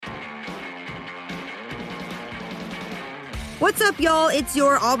What's up, y'all? It's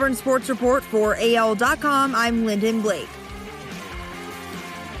your Auburn Sports Report for AL.com. I'm Lyndon Blake.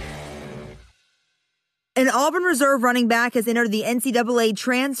 An Auburn reserve running back has entered the NCAA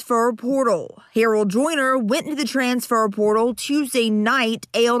transfer portal. Harold Joyner went into the transfer portal Tuesday night,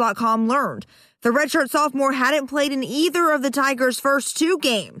 AL.com learned. The redshirt sophomore hadn't played in either of the Tigers' first two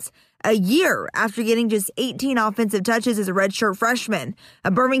games, a year after getting just 18 offensive touches as a redshirt freshman. A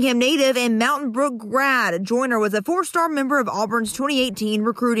Birmingham native and Mountain Brook grad, Joyner was a four-star member of Auburn's 2018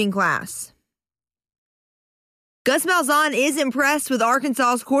 recruiting class. Gus Malzahn is impressed with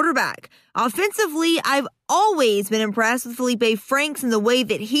Arkansas's quarterback. Offensively, I've always been impressed with Felipe Franks and the way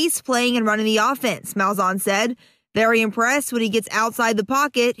that he's playing and running the offense, Malzahn said. Very impressed when he gets outside the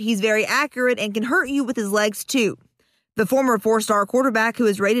pocket. He's very accurate and can hurt you with his legs, too. The former four-star quarterback, who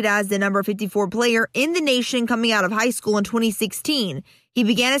is rated as the number 54 player in the nation coming out of high school in 2016. He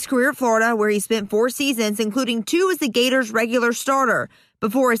began his career at Florida, where he spent 4 seasons, including 2 as the Gators' regular starter,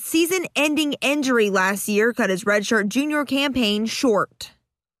 before a season-ending injury last year cut his redshirt junior campaign short.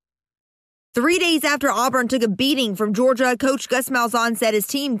 3 days after Auburn took a beating from Georgia, Coach Gus Malzahn said his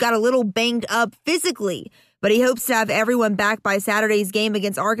team got a little banged up physically, but he hopes to have everyone back by Saturday's game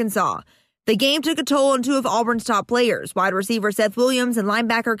against Arkansas. The game took a toll on 2 of Auburn's top players, wide receiver Seth Williams and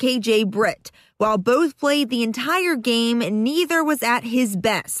linebacker KJ Britt. While both played the entire game, neither was at his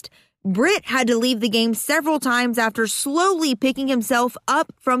best. Britt had to leave the game several times after slowly picking himself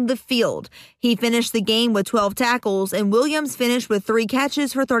up from the field. He finished the game with 12 tackles, and Williams finished with 3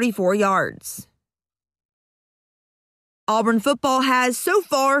 catches for 34 yards. Auburn football has so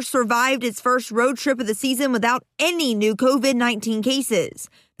far survived its first road trip of the season without any new COVID-19 cases.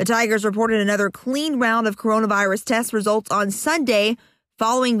 The Tigers reported another clean round of coronavirus test results on Sunday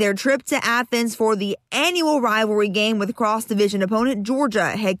following their trip to Athens for the annual rivalry game with cross-division opponent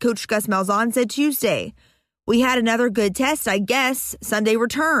Georgia, head coach Gus Malzahn said Tuesday. We had another good test, I guess. Sunday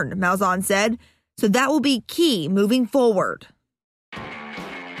return, Malzahn said. So that will be key moving forward.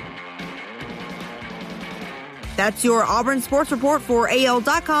 That's your Auburn Sports Report for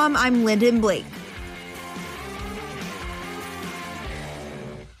AL.com. I'm Lyndon Blake.